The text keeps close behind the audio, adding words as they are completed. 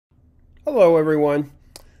Hello, everyone.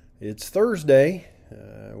 It's Thursday.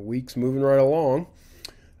 Week's moving right along.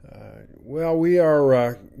 We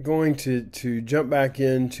are going to jump back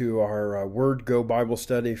into our Word Go Bible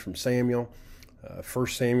study from Samuel. 1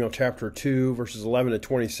 Samuel chapter 2, verses 11 to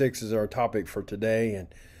 26 is our topic for today. And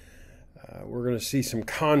we're going to see some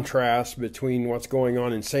contrast between what's going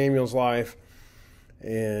on in Samuel's life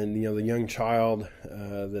and the young child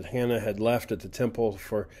that Hannah had left at the temple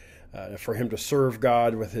for him to serve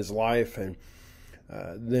God with his life, and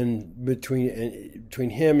then between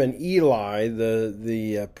him and Eli,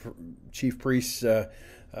 the chief priest's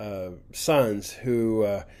sons,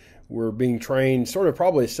 who were being trained sort of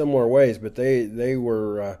probably similar ways, but they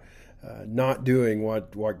were not doing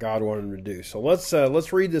what God wanted them to do. So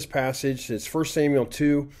let's read this passage. It's 1 Samuel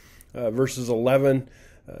 2, verses 11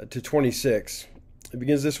 to 26. It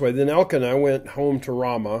begins this way. Then Elkanah went home to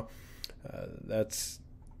Ramah. That's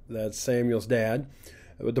Samuel's dad.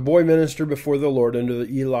 But the boy ministered before the Lord under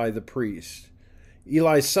Eli the priest.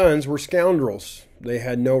 Eli's sons were scoundrels. They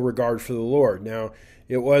had no regard for the Lord. Now,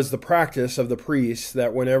 it was the practice of the priests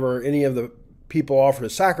that whenever any of the people offered a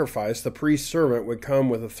sacrifice, the priest's servant would come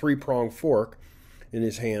with a three-pronged fork in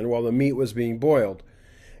his hand while the meat was being boiled,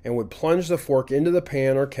 and would plunge the fork into the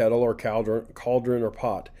pan or kettle or cauldron or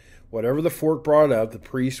pot. Whatever the fork brought up, the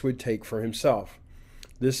priest would take for himself.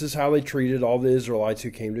 This is how they treated all the Israelites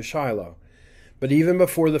who came to Shiloh. But even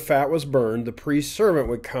before the fat was burned, the priest's servant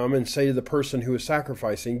would come and say to the person who was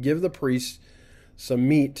sacrificing, "Give the priest some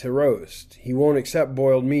meat to roast. He won't accept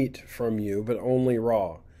boiled meat from you, but only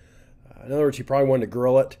raw." In other words, he probably wanted to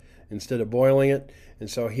grill it instead of boiling it, and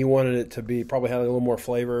so he wanted it to be probably had a little more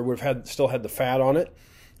flavor. It would have still had the fat on it.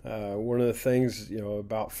 One of the things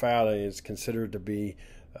about fat is considered to be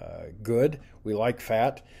good. We like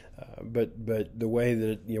fat, but the way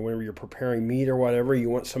that whenever you're preparing meat or whatever, you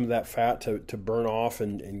want some of that fat to burn off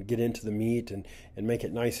and get into the meat and make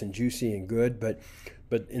it nice and juicy and good. But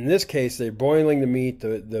in this case, they're boiling the meat.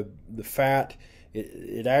 The fat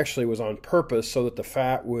it actually was on purpose so that the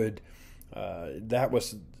fat would that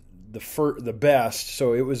was the best.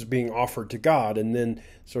 So it was being offered to God, and then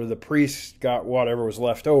sort of the priest got whatever was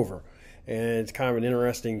left over. And it's kind of an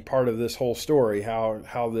interesting part of this whole story,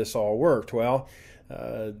 how this all worked. Well,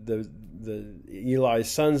 the Eli's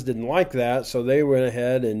sons didn't like that, so they went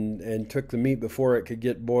ahead and took the meat before it could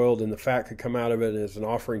get boiled and the fat could come out of it as an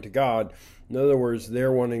offering to God. In other words,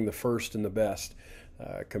 they're wanting the first and the best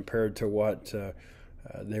compared to what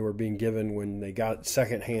they were being given when they got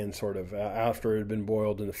secondhand, sort of, after it had been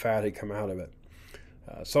boiled and the fat had come out of it.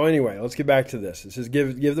 So anyway, let's get back to this. It says,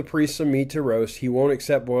 give the priest some meat to roast. He won't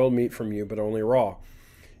accept boiled meat from you, but only raw.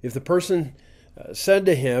 If the person said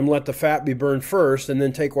to him, "Let the fat be burned first, and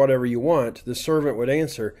then take whatever you want," the servant would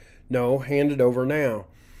answer, "No, hand it over now.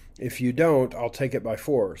 If you don't, I'll take it by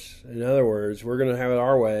force." In other words, we're going to have it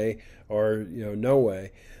our way, or no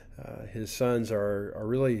way. His sons are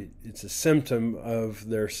really, it's a symptom of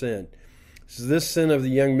their sin. So this sin of the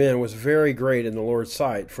young men was very great in the Lord's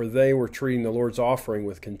sight, for they were treating the Lord's offering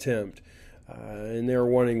with contempt, and they were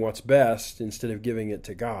wanting what's best instead of giving it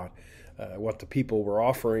to God. What the people were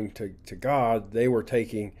offering to God, they were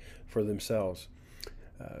taking for themselves.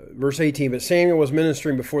 Verse 18, but Samuel was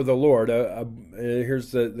ministering before the Lord.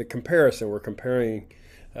 Here's the comparison. We're comparing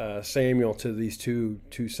Samuel to these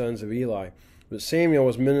two sons of Eli. But Samuel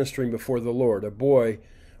was ministering before the Lord, a boy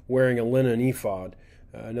wearing a linen ephod.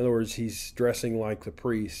 In other words, he's dressing like the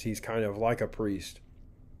priest. He's kind of like a priest.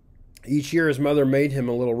 Each year his mother made him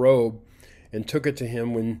a little robe and took it to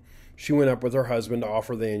him when she went up with her husband to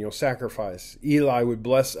offer the annual sacrifice. Eli would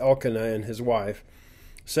bless Elkanah and his wife,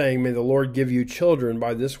 saying, "May the Lord give you children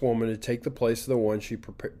by this woman to take the place of the one she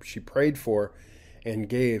prayed for and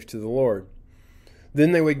gave to the Lord."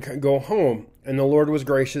 Then they would go home, and the Lord was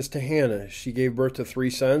gracious to Hannah. She gave birth to 3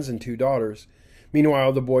 sons and 2 daughters.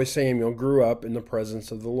 Meanwhile, the boy Samuel grew up in the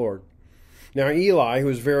presence of the Lord. Now Eli, who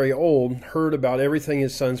was very old, heard about everything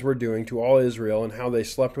his sons were doing to all Israel and how they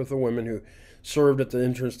slept with the women who served at the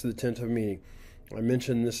entrance to the tent of meeting. I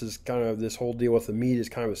mentioned this whole deal with the meat is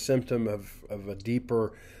kind of a symptom of a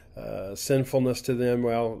deeper sinfulness to them.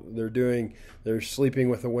 Well, they're sleeping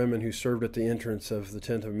with the women who served at the entrance of the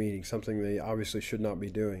tent of meeting, something they obviously should not be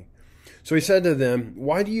doing. So he said to them,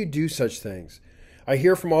 "Why do you do such things? I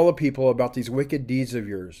hear from all the people about these wicked deeds of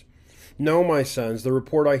yours. No, my sons, the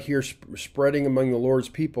report I hear spreading among the Lord's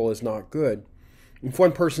people is not good. If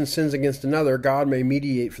one person sins against another, God may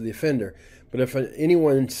mediate for the offender. But if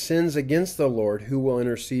anyone sins against the Lord, who will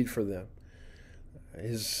intercede for them?"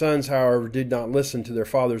 His sons, however, did not listen to their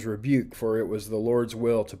father's rebuke, for it was the Lord's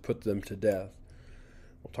will to put them to death.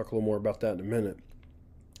 We'll talk a little more about that in a minute.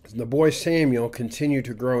 The boy Samuel continued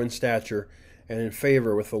to grow in stature and in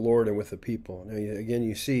favor with the Lord and with the people. Now, again,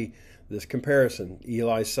 you see this comparison,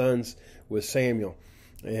 Eli's sons with Samuel,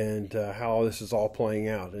 and how this is all playing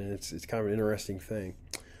out. And it's kind of an interesting thing.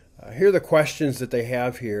 Here are the questions that they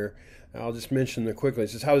have here. I'll just mention them quickly. It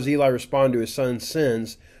says, how does Eli respond to his son's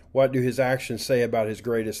sins? What do his actions say about his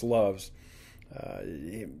greatest loves?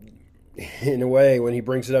 In a way, when he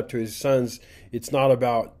brings it up to his sons, it's not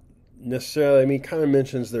about necessarily, he kind of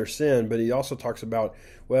mentions their sin, but he also talks about,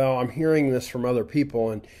 well, I'm hearing this from other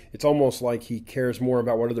people, and it's almost like he cares more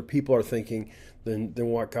about what other people are thinking than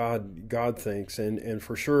what God thinks. And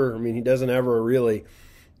for sure, he doesn't ever really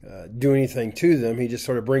do anything to them. He just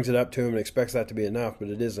sort of brings it up to him and expects that to be enough, but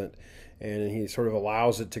it isn't. And he sort of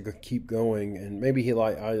allows it to keep going. And maybe he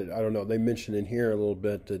I don't know, they mentioned in here a little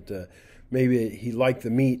bit that maybe he liked the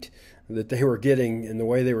meat that they were getting and the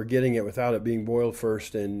way they were getting it without it being boiled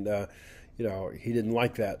first. And, he didn't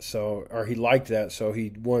like that. Or he liked that, so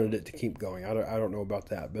he wanted it to keep going. I don't know about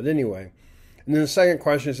that. But anyway. And then the second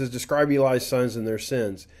question says, describe Eli's sons and their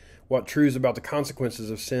sins. What truths about the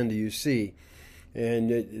consequences of sin do you see? And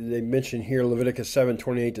they mention here Leviticus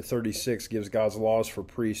 7:28-36 gives God's laws for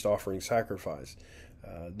priests offering sacrifice.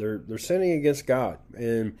 They're sinning against God,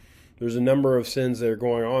 and there's a number of sins that are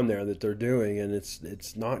going on there that they're doing, and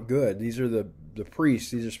it's not good. These are the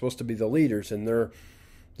priests. These are supposed to be the leaders, and they're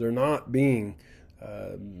not being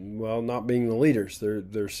not being the leaders.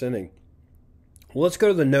 They're sinning. Well, let's go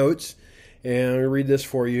to the notes, and I'll read this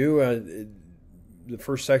for you. The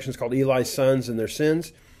first section is called Eli's sons and their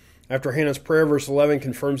sins. After Hannah's prayer, verse 11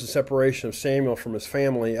 confirms the separation of Samuel from his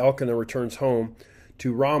family. Elkanah returns home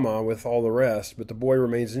to Ramah with all the rest, but the boy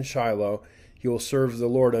remains in Shiloh. He will serve the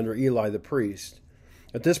Lord under Eli the priest.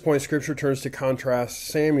 At this point, Scripture turns to contrast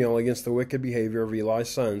Samuel against the wicked behavior of Eli's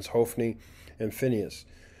sons, Hophni and Phinehas.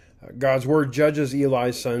 God's word judges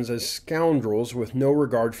Eli's sons as scoundrels with no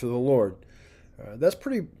regard for the Lord. That's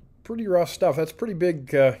pretty rough stuff. That's pretty big,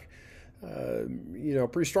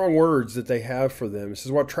 pretty strong words that they have for them. This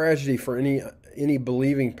is what tragedy for any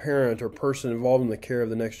believing parent or person involved in the care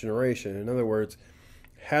of the next generation. In other words,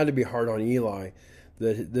 had to be hard on Eli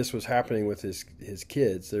that this was happening with his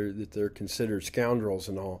kids. That they're considered scoundrels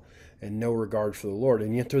and all, and no regard for the Lord.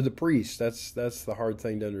 And yet they're the priests. That's the hard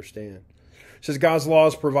thing to understand. It says God's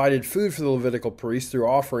laws provided food for the Levitical priests through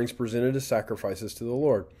offerings presented as sacrifices to the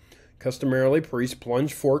Lord. Customarily, priests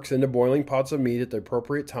plunged forks into boiling pots of meat at the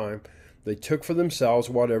appropriate time. They took for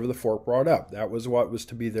themselves whatever the fork brought up. That was what was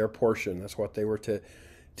to be their portion. That's what they were to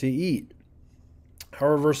eat.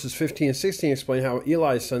 However, verses 15 and 16 explain how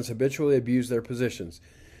Eli's sons habitually abuse their positions.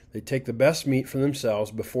 They take the best meat for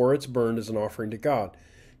themselves before it's burned as an offering to God.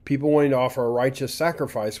 People wanting to offer a righteous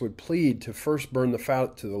sacrifice would plead to first burn the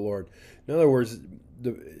fat to the Lord. In other words,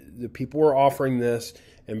 the people were offering this,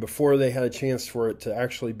 and before they had a chance for it to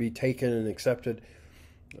actually be taken and accepted,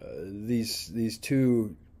 these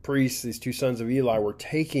two priests, these two sons of Eli, were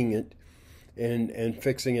taking it and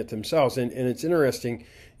fixing it themselves. And it's interesting,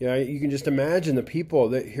 you can just imagine the people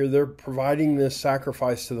that here they're providing this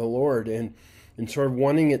sacrifice to the Lord and sort of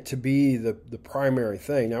wanting it to be the primary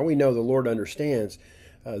thing. Now we know the Lord understands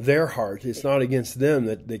their heart. It's not against them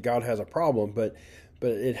that God has a problem, but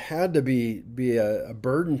it had to be a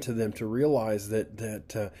burden to them to realize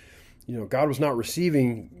that God was not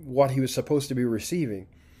receiving what he was supposed to be receiving.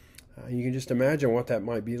 You can just imagine what that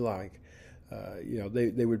might be like.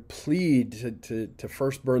 They would plead to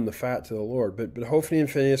first burn the fat to the Lord. But Hophni and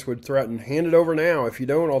Phinehas would threaten, hand it over now. If you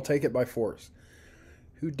don't, I'll take it by force.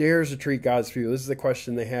 Who dares to treat God's people? This is the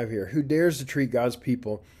question they have here. Who dares to treat God's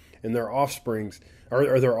people and their offsprings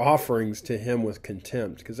or their offerings to him with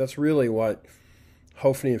contempt? Because that's really what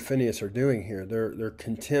Hophni and Phinehas are doing here. They're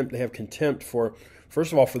contempt. They have contempt for,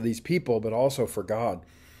 first of all, for these people, but also for God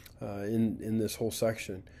in this whole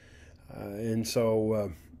section. And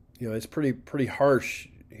so, it's pretty harsh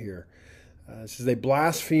here. It says they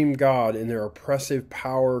blaspheme God in their oppressive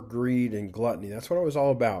power, greed, and gluttony. That's what it was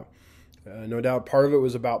all about. No doubt part of it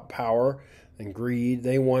was about power and greed.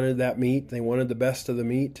 They wanted that meat. They wanted the best of the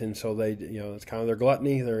meat. And so they, it's kind of their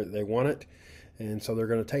gluttony. They want it. And so they're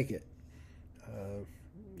going to take it.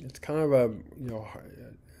 It's kind of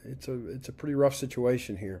it's a pretty rough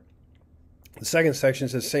situation here. The second section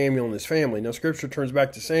says Samuel and his family. Now, Scripture turns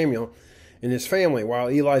back to Samuel and his family. While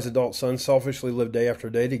Eli's adult sons selfishly live day after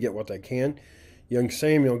day to get what they can, young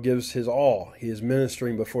Samuel gives his all. He is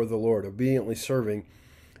ministering before the Lord, obediently serving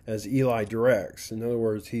as Eli directs. In other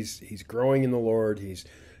words, he's growing in the Lord.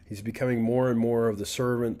 He's becoming more and more of the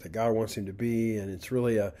servant that God wants him to be, and it's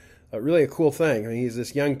really a cool thing. I mean, he's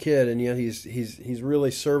this young kid, and yet he's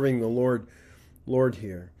really serving the Lord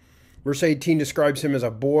here. Verse 18 describes him as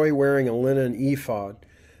a boy wearing a linen ephod.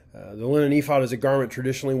 The linen ephod is a garment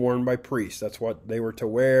traditionally worn by priests. That's what they were to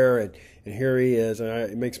wear, and here he is. And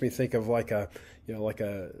it makes me think of like a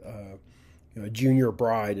junior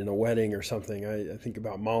bride in a wedding or something. I think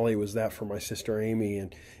about Molly was that for my sister Amy,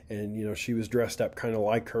 and she was dressed up kind of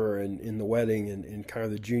like her in the wedding and kind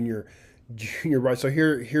of the junior bride. So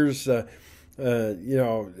here's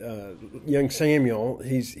young Samuel.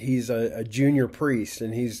 He's a junior priest,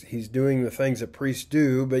 and he's doing the things that priests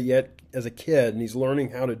do, but yet as a kid, and he's learning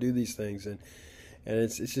how to do these things, and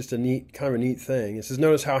it's just a neat thing. It says,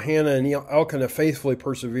 notice how Hannah and Elkanah faithfully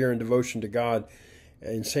persevere in devotion to God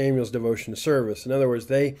and Samuel's devotion to service. In other words,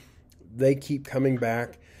 they keep coming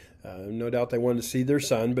back. No doubt they wanted to see their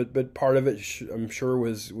son, but part of it, I'm sure,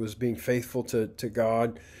 was being faithful to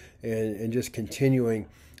God and just continuing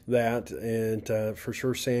that. And for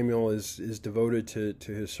sure, Samuel is devoted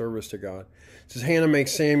to his service to God. It says, Hannah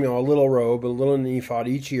makes Samuel a little robe, a little ephod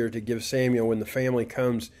each year to give Samuel when the family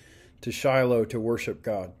comes to Shiloh to worship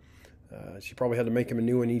God. She probably had to make him a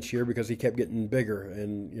new one each year because he kept getting bigger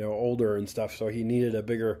and older and stuff, so he needed a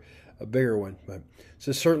bigger one. But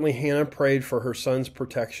so certainly Hannah prayed for her son's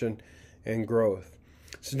protection and growth.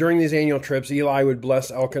 So during these annual trips, Eli would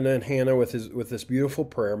bless Elkanah and Hannah with this beautiful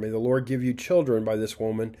prayer: "May the Lord give you children by this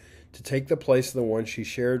woman to take the place of the one she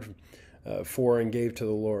shared for and gave to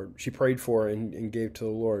the Lord." She prayed for and gave to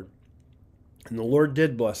the Lord, and the Lord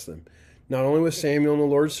did bless them, not only with Samuel in the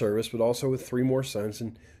Lord's service, but also with 3 more sons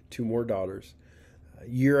and 2 more daughters.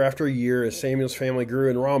 Year after year, as Samuel's family grew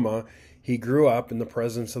in Ramah, he grew up in the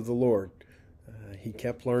presence of the Lord. He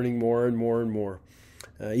kept learning more and more and more.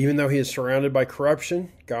 Even though he is surrounded by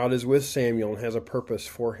corruption, God is with Samuel and has a purpose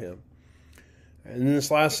for him. And in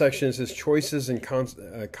this last section, it says choices and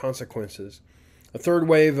consequences. A third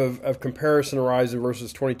wave of comparison arises in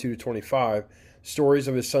verses 22 to 25. Stories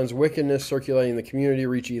of his son's wickedness circulating in the community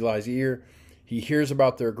reach Eli's ear. He hears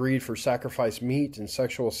about their greed for sacrificed meat and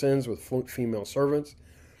sexual sins with female servants.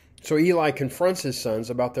 So Eli confronts his sons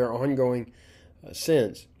about their ongoing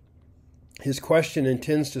sins. His question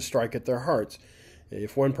intends to strike at their hearts.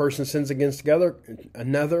 If one person sins against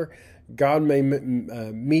another, God may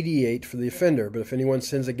mediate for the offender. But if anyone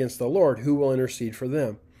sins against the Lord, who will intercede for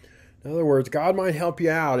them? In other words, God might help you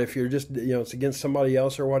out if you're just, it's against somebody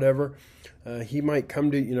else or whatever. He might come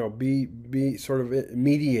to, be sort of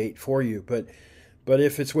mediate for you. But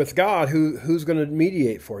if it's with God, who's going to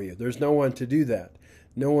mediate for you? There's no one to do that.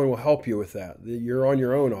 No one will help you with that. You're on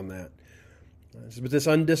your own on that. But his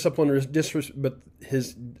undisciplined,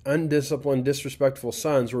 disrespectful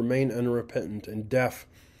sons remain unrepentant and deaf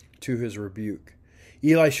to his rebuke.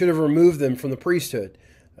 Eli should have removed them from the priesthood,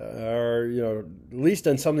 or at least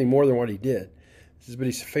done something more than what he did. But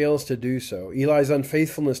he fails to do so. Eli's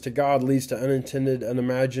unfaithfulness to God leads to unintended,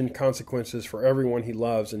 unimagined consequences for everyone he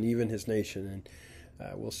loves and even his nation.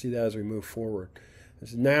 And we'll see that as we move forward.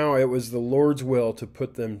 Now it was the Lord's will to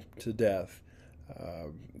put them to death.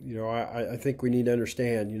 I think we need to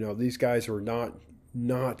understand, these guys were not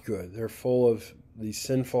good. They're full of these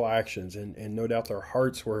sinful actions, and no doubt their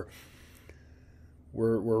hearts were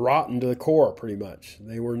rotten to the core, pretty much.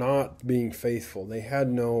 They were not being faithful. They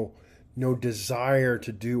had no desire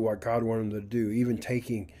to do what God wanted them to do, even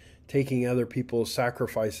taking other people's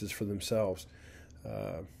sacrifices for themselves.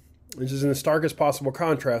 This is in the starkest possible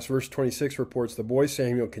contrast. Verse 26 reports the boy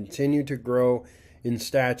Samuel continued to grow in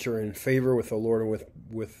stature and favor with the Lord and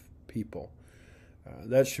with people.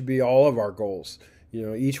 That should be all of our goals.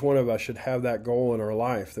 Each one of us should have that goal in our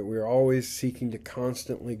life, that we're always seeking to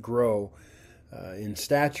constantly grow in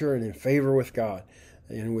stature and in favor with God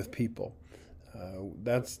and with people.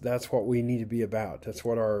 That's what we need to be about. That's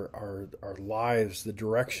what our lives, the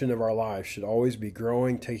direction of our lives should always be: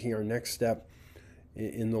 growing, taking our next step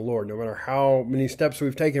in the Lord. No matter how many steps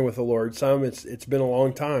we've taken with the Lord, some it's been a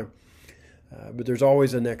long time. But there's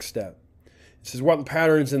always a next step. It says, what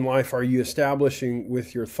patterns in life are you establishing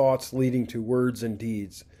with your thoughts leading to words and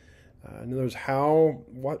deeds? In other words,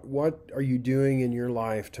 what are you doing in your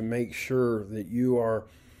life to make sure that you are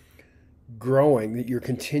growing, that you're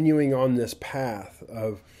continuing on this path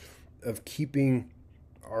of keeping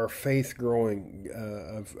our faith growing,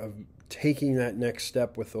 of taking that next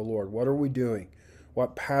step with the Lord? What are we doing?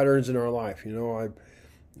 What patterns in our life?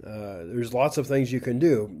 There's lots of things you can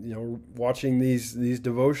do. Watching these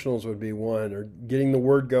devotionals would be one, or getting the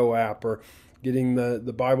WordGo app, or getting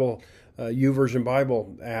the Bible YouVersion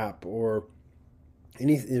Bible app, or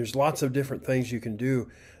there's lots of different things you can do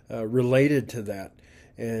related to that,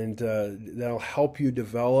 and that'll help you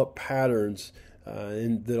develop patterns,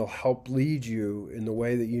 and that'll help lead you in the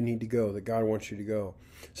way that you need to go, that God wants you to go.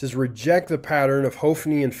 It says, reject the pattern of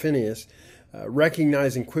Hophni and Phinehas,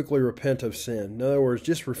 recognize and quickly repent of sin. In other words,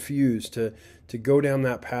 just refuse to go down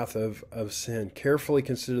that path of sin. Carefully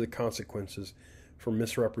consider the consequences for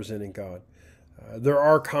misrepresenting God. There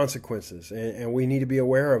are consequences, and we need to be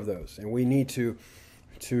aware of those, and we need to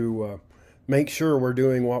make sure we're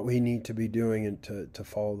doing what we need to be doing and to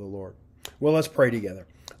follow the Lord. Well, let's pray together.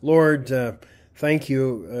 Lord, thank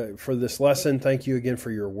you for this lesson. Thank you again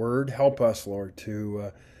for your word. Help us, Lord,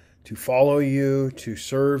 to follow you, to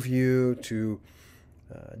serve you, to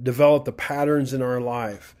develop the patterns in our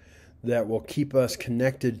life that will keep us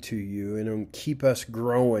connected to you and keep us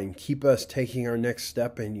growing, keep us taking our next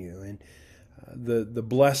step in you. And the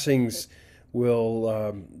blessings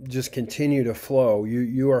will just continue to flow.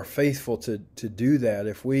 You are faithful to do that.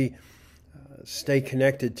 If we stay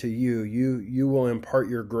connected to you, you will impart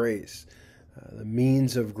your grace, the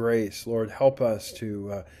means of grace. Lord, help us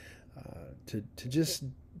to just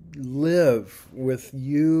live with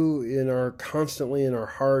you constantly in our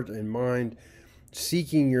heart and mind,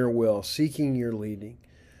 seeking your will, seeking your leading.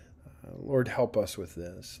 Lord, help us with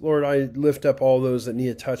this. Lord, I lift up all those that need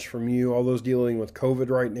a touch from you, all those dealing with COVID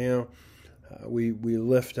right now. We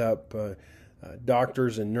lift up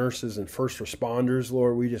doctors and nurses and first responders.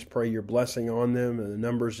 Lord, we just pray your blessing on them, and the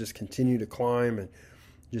numbers just continue to climb, and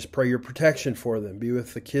just pray your protection for them. Be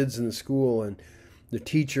with the kids in the school and the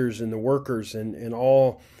teachers and the workers and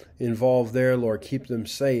all involved there, Lord. Keep them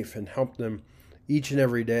safe and help them each and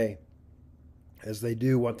every day as they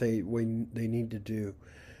do what they need to do.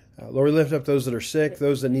 Lord, lift up those that are sick,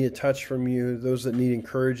 those that need a touch from you, those that need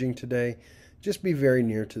encouraging today. Just be very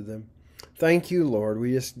near to them. Thank you, Lord.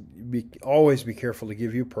 We just always be careful to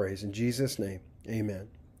give you praise. In Jesus' name, amen.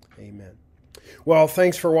 Amen. Well,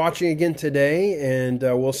 thanks for watching again today, and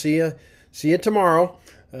we'll see you tomorrow.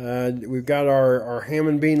 We've got our ham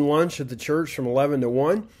and bean lunch at the church from 11 to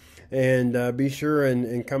 1, and be sure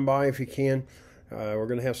and come by if you can. We're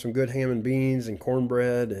going to have some good ham and beans and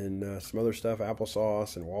cornbread and some other stuff,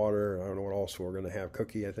 applesauce and water. I don't know what else we're going to have,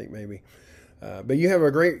 cookie, I think maybe. But you have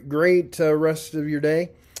a great rest of your day,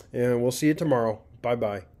 and we'll see you tomorrow.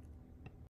 Bye-bye.